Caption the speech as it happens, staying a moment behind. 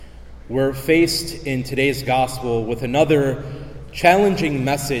We're faced in today's gospel with another challenging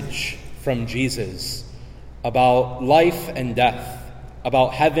message from Jesus about life and death,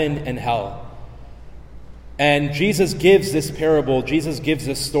 about heaven and hell. And Jesus gives this parable, Jesus gives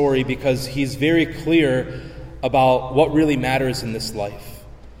this story because he's very clear about what really matters in this life.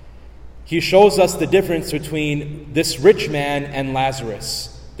 He shows us the difference between this rich man and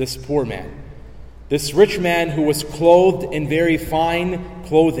Lazarus, this poor man. This rich man who was clothed in very fine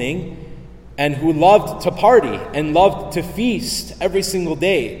clothing and who loved to party and loved to feast every single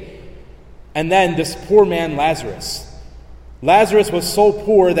day. And then this poor man, Lazarus. Lazarus was so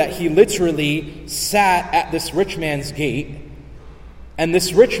poor that he literally sat at this rich man's gate, and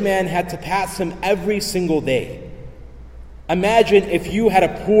this rich man had to pass him every single day. Imagine if you had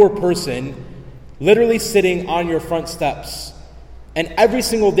a poor person literally sitting on your front steps, and every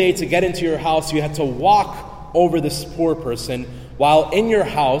single day to get into your house, you had to walk over this poor person, while in your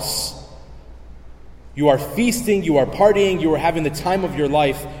house, you are feasting, you are partying, you are having the time of your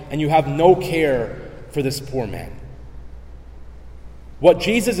life, and you have no care for this poor man. What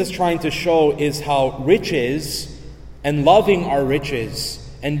Jesus is trying to show is how riches and loving our riches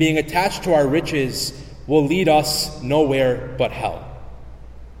and being attached to our riches will lead us nowhere but hell.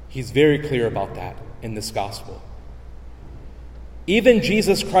 He's very clear about that in this gospel. Even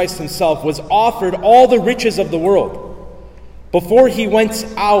Jesus Christ himself was offered all the riches of the world. Before he went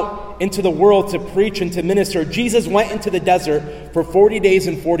out into the world to preach and to minister, Jesus went into the desert for 40 days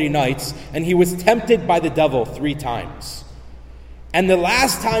and 40 nights, and he was tempted by the devil 3 times. And the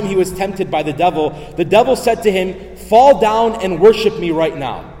last time he was tempted by the devil said to him, "Fall down and worship me right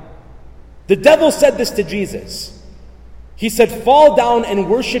now." The devil said this to Jesus. He said, "Fall down and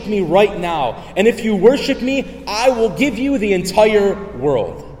worship me right now. And if you worship me, I will give you the entire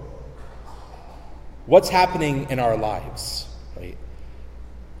world." What's happening in our lives, right?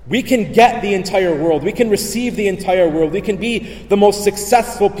 We can get the entire world. We can receive the entire world. We can be the most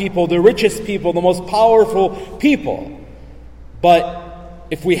successful people, the richest people, the most powerful people. But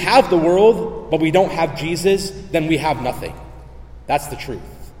if we have the world, but we don't have Jesus, then we have nothing. That's the truth.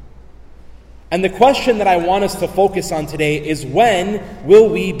 And the question that I want us to focus on today is, when will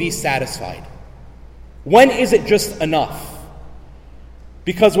we be satisfied? When is it just enough?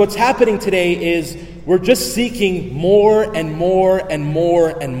 Because what's happening today is we're just seeking more and more and more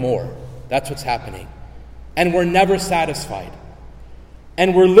and more. That's what's happening. And we're never satisfied.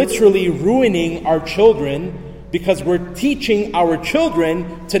 And we're literally ruining our children because we're teaching our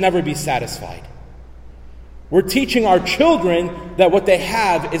children to never be satisfied. We're teaching our children that what they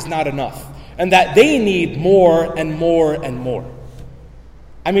have is not enough, and that they need more and more and more.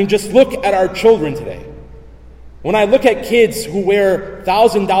 I mean, just look at our children today. When I look at kids who wear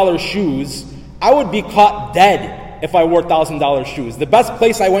 $1,000 shoes, I would be caught dead if I wore $1,000 shoes. The best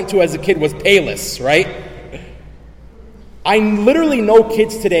place I went to as a kid was Payless, right? I literally know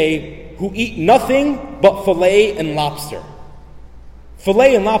kids today who eat nothing but filet and lobster.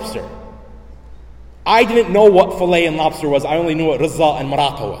 Filet and lobster. I didn't know what filet and lobster was. I only knew what rizza and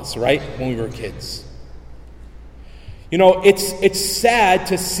maraka was, right? When we were kids. You know, it's sad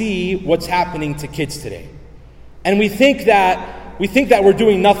to see what's happening to kids today. And we think that we're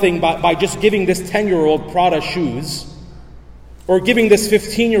doing nothing by just giving this 10-year-old Prada shoes or giving this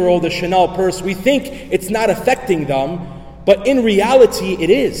 15-year-old a Chanel purse. We think it's not affecting them, but in reality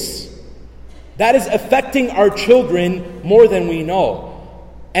it is. That is affecting our children more than we know.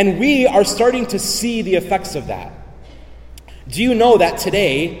 And we are starting to see the effects of that. Do you know that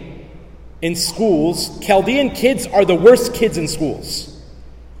today in schools, Chaldean kids are the worst kids in schools?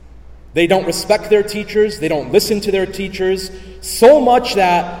 They don't respect their teachers. They don't listen to their teachers. So much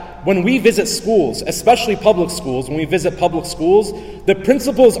that when we visit schools, especially public schools, the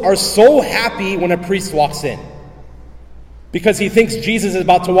principals are so happy when a priest walks in. Because he thinks Jesus is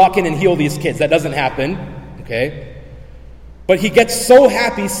about to walk in and heal these kids. That doesn't happen, okay? But he gets so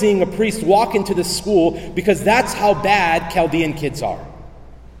happy seeing a priest walk into the school because that's how bad Chaldean kids are.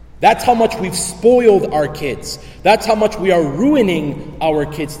 That's how much we've spoiled our kids. That's how much we are ruining our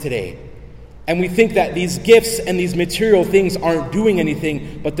kids today. And we think that these gifts and these material things aren't doing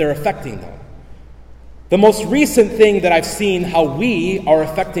anything, but they're affecting them. The most recent thing that I've seen how we are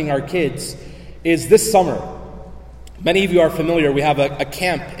affecting our kids is this summer. Many of you are familiar, we have a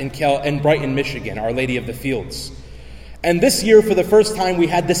camp in Brighton, Michigan, Our Lady of the Fields. And this year, for the first time, we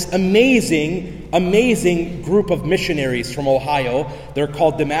had this amazing, amazing group of missionaries from Ohio. They're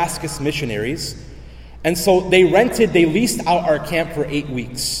called Damascus Missionaries. And so they leased out our camp for 8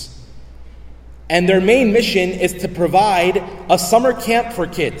 weeks. And their main mission is to provide a summer camp for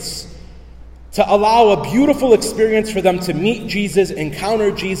kids. to allow a beautiful experience for them to meet Jesus,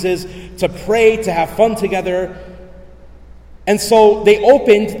 encounter Jesus, to pray, to have fun together. And so they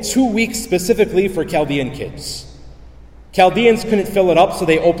opened 2 weeks specifically for Chaldean kids. Chaldeans couldn't fill it up, so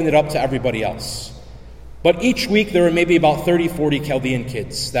they opened it up to everybody else. But each week there were maybe about 30, 40 Chaldean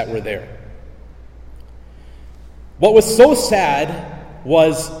kids that were there. What was so sad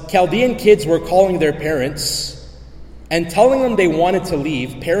was Chaldean kids were calling their parents and telling them they wanted to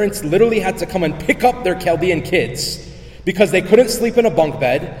leave. Parents literally had to come and pick up their Chaldean kids because they couldn't sleep in a bunk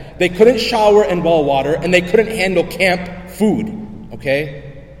bed, they couldn't shower in well water, and they couldn't handle camp food,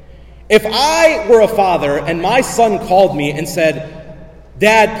 okay? If I were a father and my son called me and said,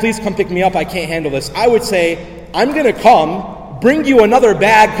 "Dad, please come pick me up, I can't handle this," I would say, "I'm going to come, bring you another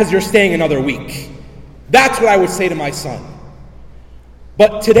bag because you're staying another week." That's what I would say to my son.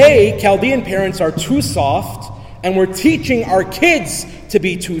 But today, Chaldean parents are too soft, and we're teaching our kids to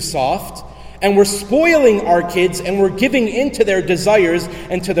be too soft, and we're spoiling our kids, and we're giving in to their desires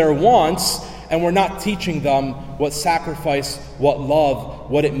and to their wants, and we're not teaching them what sacrifice, what love,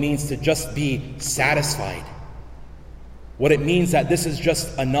 what it means to just be satisfied. What it means that this is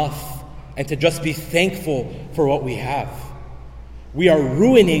just enough, and to just be thankful for what we have. We are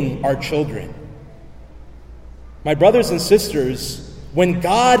ruining our children. My brothers and sisters, when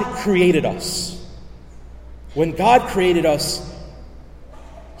God created us,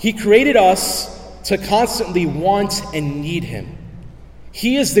 He created us to constantly want and need Him.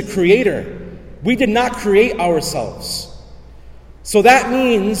 He is the creator. We did not create ourselves. So that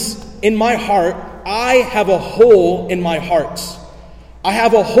means, in my heart, I have a hole in my heart. I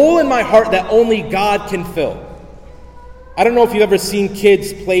have a hole in my heart that only God can fill. I don't know if you've ever seen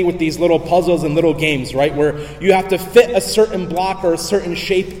kids play with these little puzzles and little games, right? Where you have to fit a certain block or a certain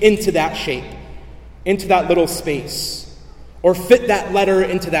shape, into that little space. Or fit that letter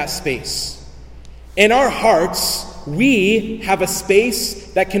into that space. In our hearts, we have a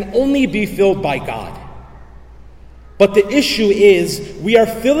space that can only be filled by God. But the issue is, we are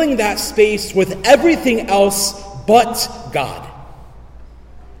filling that space with everything else but God.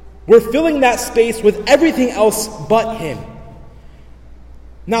 We're filling that space with everything else but Him.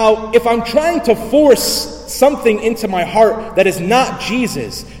 Now, if I'm trying to force something into my heart that is not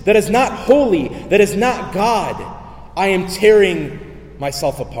Jesus, that is not holy, that is not God, I am tearing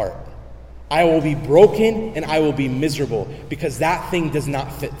myself apart. I will be broken and I will be miserable because that thing does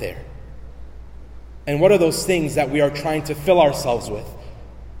not fit there. And what are those things that we are trying to fill ourselves with?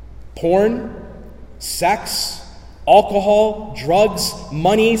 Porn, sex, alcohol, drugs,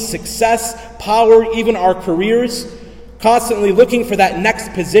 money, success, power, even our careers, constantly looking for that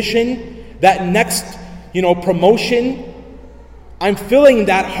next position, that next, promotion. I'm filling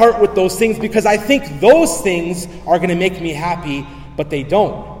that heart with those things because I think those things are going to make me happy, but they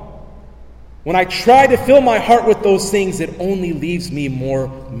don't. When I try to fill my heart with those things, it only leaves me more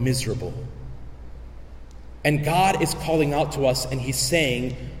miserable. And God is calling out to us and He's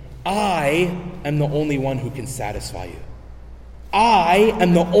saying, I am the only one who can satisfy you. I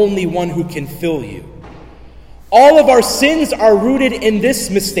am the only one who can fill you. All of our sins are rooted in this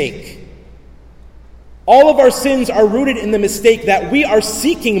mistake. All of our sins are rooted in the mistake that we are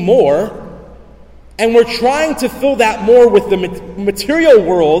seeking more, and we're trying to fill that more with the material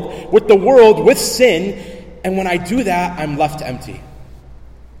world, with sin, and when I do that, I'm left empty.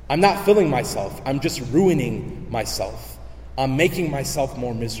 I'm not filling myself. I'm just ruining myself. I'm making myself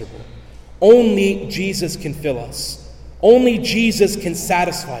more miserable. Only Jesus can fill us. Only Jesus can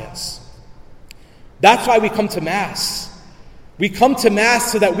satisfy us. That's why we come to Mass. We come to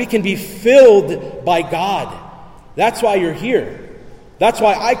Mass so that we can be filled by God. That's why you're here. That's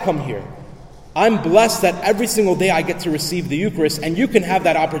why I come here. I'm blessed that every single day I get to receive the Eucharist, and you can have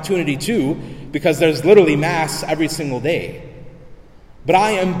that opportunity too, because there's literally Mass every single day. But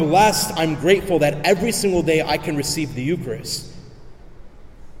I am blessed, I'm grateful that every single day I can receive the Eucharist.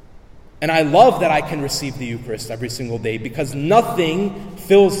 And I love that I can receive the Eucharist every single day because nothing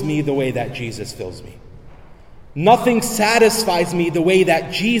fills me the way that Jesus fills me. Nothing satisfies me the way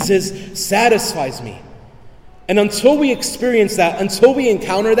that Jesus satisfies me. And until we experience that, until we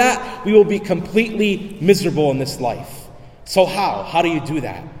encounter that, we will be completely miserable in this life. So how? How do you do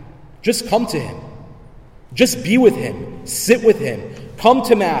that? Just come to Him. Just be with Him. Sit with Him. Come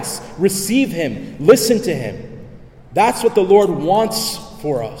to Mass. Receive Him. Listen to Him. That's what the Lord wants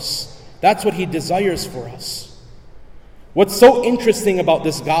for us. That's what He desires for us. What's so interesting about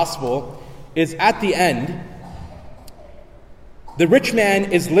this gospel is at the end, the rich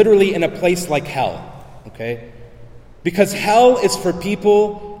man is literally in a place like hell, okay? Because hell is for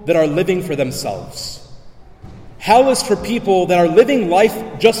people that are living for themselves. Hell is for people that are living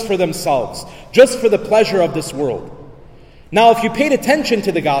life just for themselves, just for the pleasure of this world. Now, if you paid attention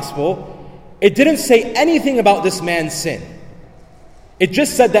to the gospel, it didn't say anything about this man's sin. It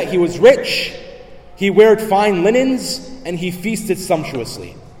just said that he was rich, he wore fine linens, and he feasted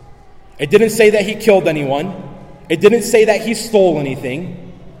sumptuously. It didn't say that he killed anyone. It didn't say that he stole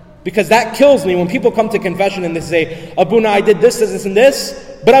anything. Because that kills me when people come to confession and they say, Abuna, I did this, and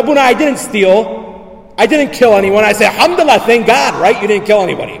this, but Abuna, I didn't steal. I didn't kill anyone. I say, Alhamdulillah, thank God, right? You didn't kill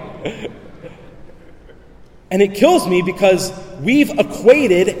anybody. And it kills me because we've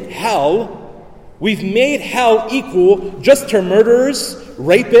equated hell, we've made hell equal just to murderers,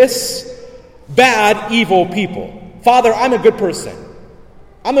 rapists, bad, evil people. Father, I'm a good person.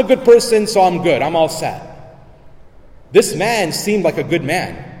 I'm a good person, so I'm good. I'm all set. This man seemed like a good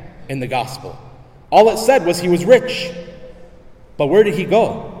man in the gospel. All it said was he was rich. But where did he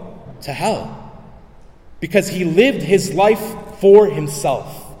go? To hell. Because he lived his life for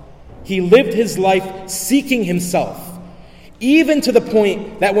himself. He lived his life seeking himself. Even to the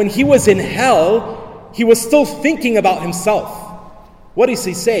point that when he was in hell, he was still thinking about himself. What does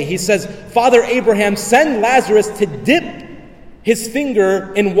he say? He says, Father Abraham, send Lazarus to dip his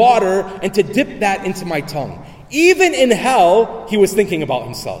finger in water and to dip that into my tongue. Even in hell, he was thinking about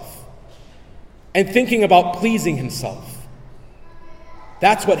himself and thinking about pleasing himself.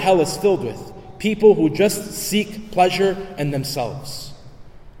 That's what hell is filled with. People who just seek pleasure and themselves.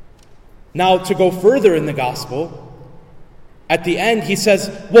 Now, to go further in the gospel, at the end he says,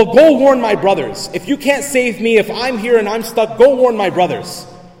 well, go warn my brothers. If you can't save me, if I'm here and I'm stuck, go warn my brothers.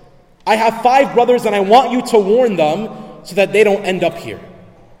 I have 5 brothers and I want you to warn them so that they don't end up here.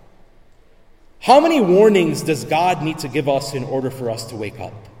 How many warnings does God need to give us in order for us to wake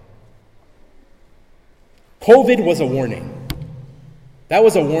up? COVID was a warning. That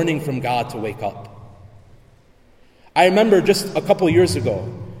was a warning from God to wake up. I remember just a couple years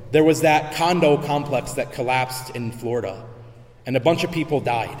ago, there was that condo complex that collapsed in Florida, and a bunch of people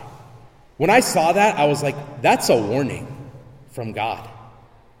died. When I saw that, I was like, that's a warning from God.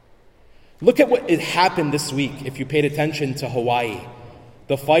 Look at what happened this week, if you paid attention to Hawaii.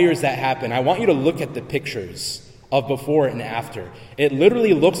 The fires that happened. I want you to look at the pictures of before and after. It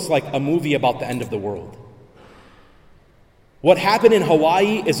literally looks like a movie about the end of the world. What happened in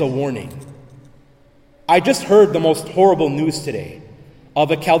Hawaii is a warning. I just heard the most horrible news today of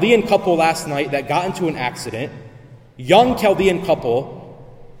a Chaldean couple last night that got into an accident. Young Chaldean couple.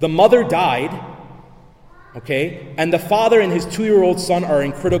 The mother died, okay, and the father and his 2-year-old son are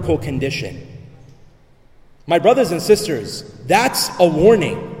in critical condition. My brothers and sisters, that's a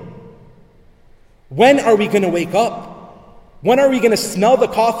warning. When are we going to wake up? When are we going to smell the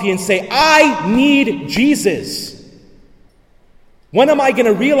coffee and say, I need Jesus? When am I going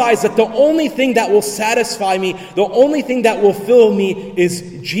to realize that the only thing that will satisfy me, the only thing that will fill me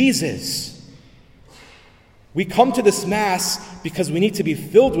is Jesus? We come to this Mass because we need to be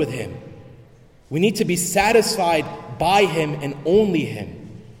filled with Him. We need to be satisfied by Him and only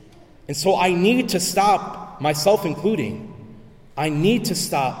Him. And so I need to stop, myself including, I need to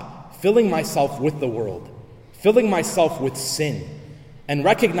stop filling myself with the world, filling myself with sin, and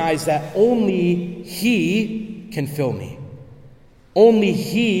recognize that only He can fill me. Only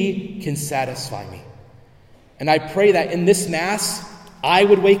He can satisfy me. And I pray that in this Mass, I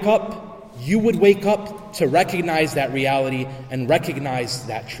would wake up, you would wake up to recognize that reality and recognize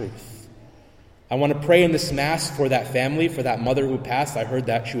that truth. I want to pray in this Mass for that family, for that mother who passed. I heard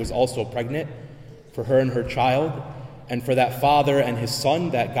that she was also pregnant, for her and her child, and for that father and his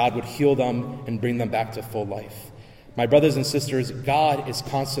son, that God would heal them and bring them back to full life. My brothers and sisters, God is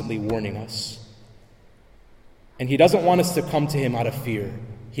constantly warning us. And He doesn't want us to come to Him out of fear.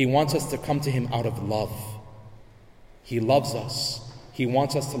 He wants us to come to Him out of love. He loves us. He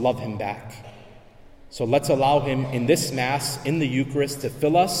wants us to love Him back. So let's allow Him in this Mass, in the Eucharist, to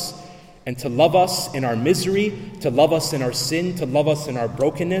fill us and to love us in our misery, to love us in our sin, to love us in our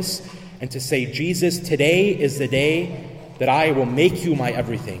brokenness, and to say, Jesus, today is the day that I will make you my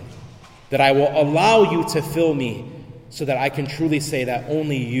everything, that I will allow you to fill me so that I can truly say that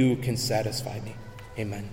only you can satisfy me. Amen.